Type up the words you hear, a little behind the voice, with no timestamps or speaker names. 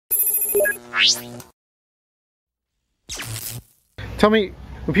Tell me,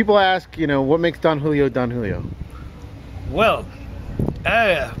 when people ask, you know, what makes Don Julio Don Julio? Well,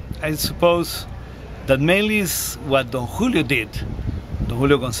 I suppose that mainly is what Don Julio did. Don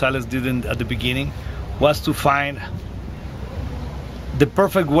Julio Gonzalez did at the beginning, was to find the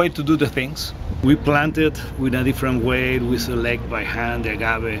perfect way to do the things. We planted with a different way. We select by hand the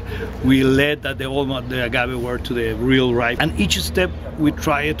agave. We let that the agave work to the real ripe. And each step we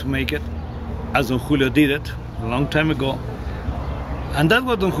tried to make it as Don Julio did it a long time ago. And that's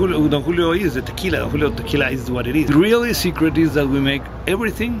what Don Julio is, the tequila. Don Julio tequila is what it is. The real secret is that we make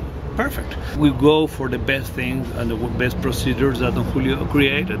everything perfect. We go for the best things and the best procedures that Don Julio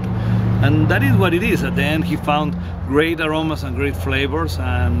created. And that is what it is. At the end, he found great aromas and great flavors,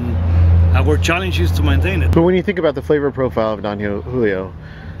 and our challenge is to maintain it. But when you think about the flavor profile of Don Julio,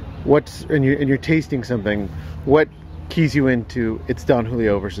 and you're tasting something, what keys you into it's Don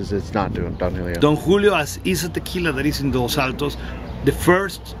Julio versus it's not Don Julio? Don Julio is a tequila that is in Dos Altos. The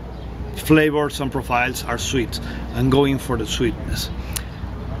first flavors and profiles are sweet and going for the sweetness.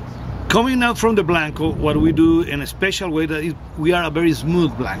 Coming out from the Blanco, what we do in a special way that is, we are a very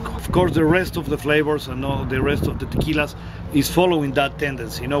smooth Blanco. Of course, the rest of the flavors and all the rest of the tequilas is following that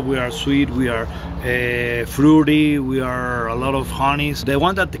tendency. You know, we are sweet, we are fruity, we are a lot of honeys. The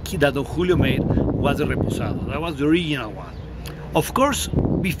one that Don Julio made was the Reposado. That was the original one. Of course,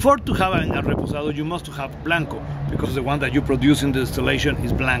 before to have a Reposado, you must have Blanco, because the one that you produce in the distillation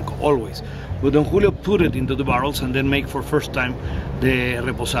is Blanco, always. But Don Julio put it into the barrels and then make for first time the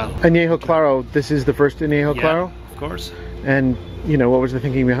Reposado. Añejo Claro, this is the first Añejo Claro? Of course. And, you know, what was the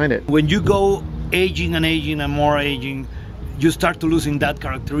thinking behind it? When you go aging and more aging, you start to losing that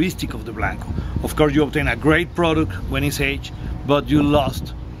characteristic of the Blanco. Of course, you obtain a great product when it's aged, but you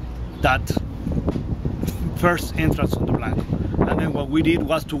lost that first entrance on the Blanco. And then what we did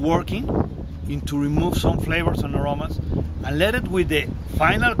was to working to remove some flavors and aromas and let it with the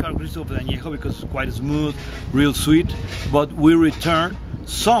final characteristic of the Añejo, because it's quite smooth, real sweet, but we return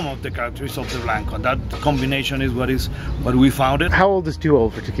some of the characteristics of the Blanco. That combination is what we found it. How old is too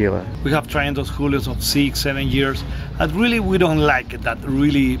old for tequila? We have tried those Julios of 6, 7 years, and really we don't like it, that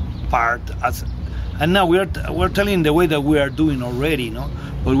really part. And now we're telling the way that we are doing already, no?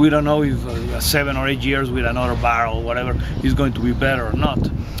 But we don't know if 7 or 8 years with another barrel, whatever, is going to be better or not.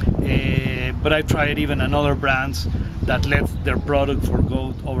 But I tried even another brands that let their product for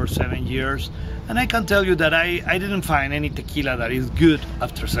go over 7 years, and I can tell you that I didn't find any tequila that is good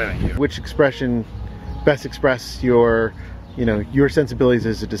after 7 years. Which expression best express your, you know, your sensibilities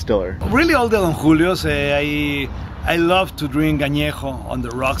as a distiller? Really, all the Don Julios. I love to drink Añejo on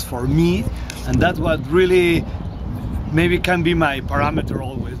the rocks for me, and that's what really maybe can be my parameter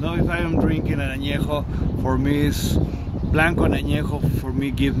always. No, if I am drinking an Añejo, for me is Blanco and Añejo. For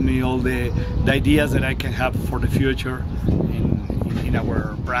me, give me all the ideas that I can have for the future in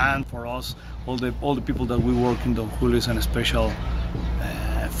our brand. For us, all the people that we work in Don Julio is a special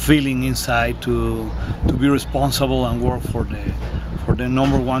feeling inside to be responsible and work for the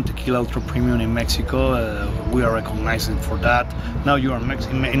 #1 tequila ultra premium in Mexico. We are recognized for that. Now you are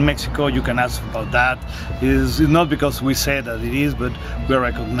in Mexico, you can ask about that. It's not because we say that it is, but we are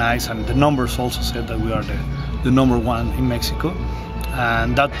recognized, and the numbers also said that we are the #1 in Mexico.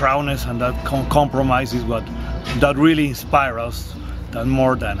 And that proudness and that compromise is what that really inspires us, that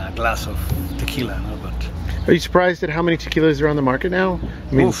more than a glass of tequila. No? But are you surprised at how many tequilas are on the market now?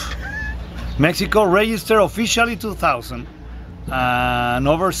 I mean, Mexico registered officially 2,000 and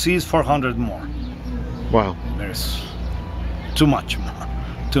overseas 400 more. Wow. There's too much more.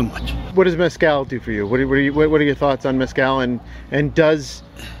 Too much. What does mezcal do for you? What are your thoughts on mezcal, and does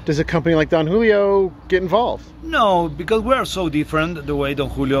a company like Don Julio get involved? No, because we are so different. The way Don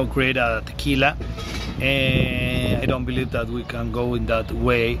Julio created a tequila, I don't believe that we can go in that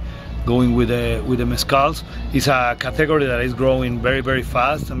way. Going with the mezcals, it's a category that is growing very, very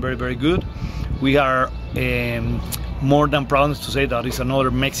fast and very, very good. We are more than proud to say that it's another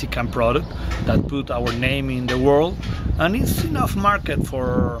Mexican product that put our name in the world, and it's enough market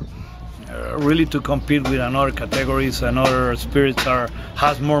for really to compete with another categories. Another spirits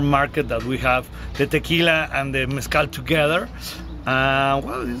has more market that we have the tequila and the mezcal together.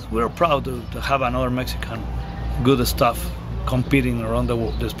 Well, we're proud to have another Mexican good stuff competing around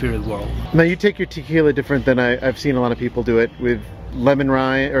the spirit world. Now you take your tequila different than I've seen a lot of people do it, with lemon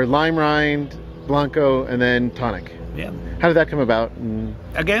rind or lime rind, Blanco, and then tonic. Yeah. How did that come about?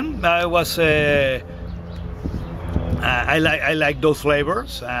 Again, I was I like those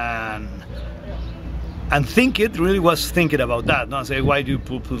flavors, and really was thinking about that. Not say, why do you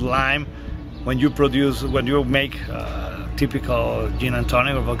put lime when you make typical gin and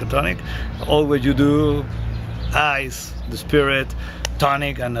tonic or vodka tonic. Always you do ice, the spirit,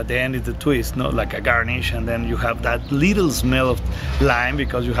 tonic, and at the end is the twist, no, like a garnish, and then you have that little smell of lime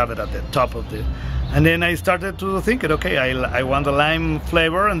because you have it at the top of the. And then I started to think it, okay, I want the lime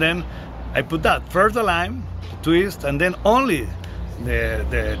flavor, and then I put that first the lime, the twist, and then only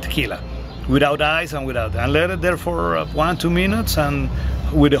the tequila, without ice and without, and let it there for 1-2 minutes, and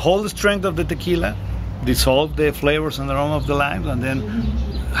with the whole strength of the tequila, dissolve the flavors and the aroma of the limes, and then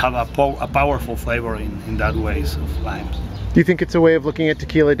have a powerful flavor in that ways of limes. Do you think it's a way of looking at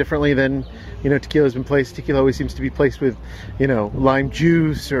tequila differently than, you know, tequila's been placed? Tequila always seems to be placed with, you know, lime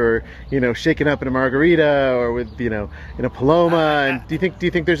juice, or, you know, shaken up in a margarita, or with, you know, in a paloma. And do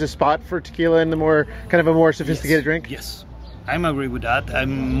you think there's a spot for tequila in the more kind of a more sophisticated drink? Yes, I agree with that.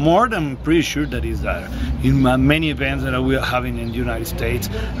 I'm more than pretty sure that is there in many events that we are having in the United States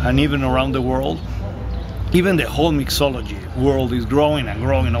and even around the world. Even the whole mixology world is growing and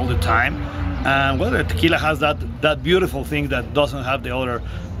growing all the time. And well, the tequila has that beautiful thing that doesn't have the other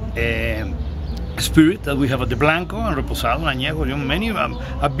spirit that we have at the Blanco and Reposado, Añejo, you know,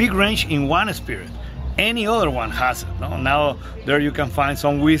 a big range in one spirit. Any other one has it. No? Now there you can find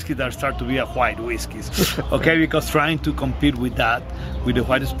some whiskey that start to be a white whiskeys, okay, because trying to compete with that, with the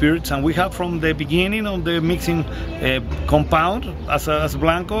white spirits. And we have from the beginning of the mixing compound as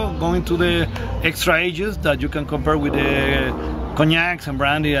Blanco, going to the extra ages that you can compare with the cognacs and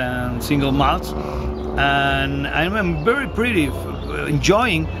brandy and single malts. And I'm very pretty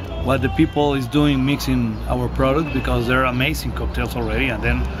enjoying what the people is doing mixing our product, because they're amazing cocktails already. And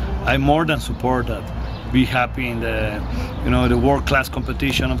then I more than support that. Be happy in the, you know, the world-class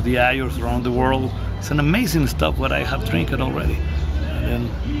competition of the IOs around the world. It's an amazing stuff what I have drinking already, and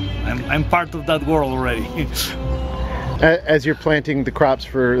then I'm part of that world already. As you're planting the crops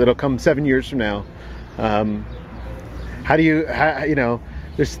for that'll come 7 years from now, how do you know,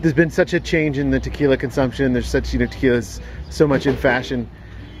 there's been such a change in the tequila consumption. There's such, you know, tequila's so much in fashion.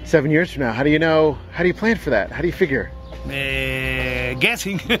 7 years from now, how do you plan for that? How do you figure?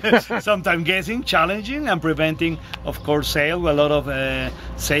 Guessing, sometimes guessing, challenging, and preventing, of course, sale. A lot of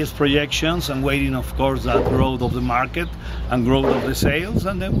sales projections, and waiting, of course, that growth of the market and growth of the sales.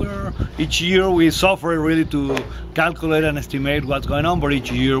 And then each year we suffer really to calculate and estimate what's going on, but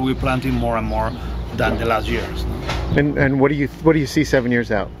each year we're planting more and more than the last years. And what do you see 7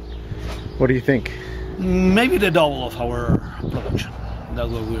 years out? What do you think? Maybe the double of our production. That's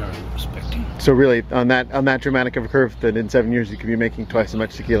what we are expecting. So really, on that dramatic of a curve, that in 7 years you could be making twice as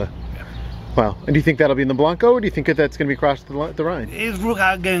much tequila. Yeah. Wow. And do you think that'll be in the Blanco, or do you think that that's going to be across the Rhine? It's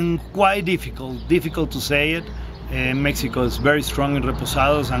again quite difficult to say it. Mexico is very strong in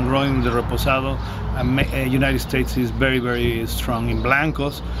reposados and growing in the reposado. United States is very, very strong in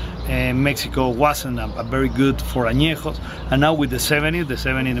blancos. Mexico wasn't a very good for añejos, and now with the 70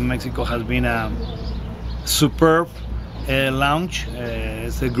 in Mexico has been a superb launch.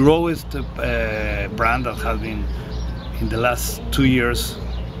 It's the growest brand that has been in the last 2 years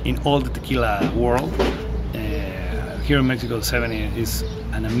in all the tequila world. Here in Mexico, the 70 is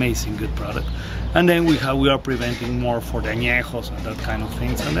an amazing good product. And then we are preventing more for the añejos and that kind of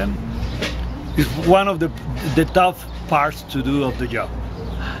things. And then it's one of the tough parts to do of the job,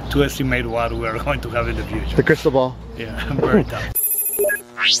 to estimate what we are going to have in the future. The crystal ball. Yeah, very tough.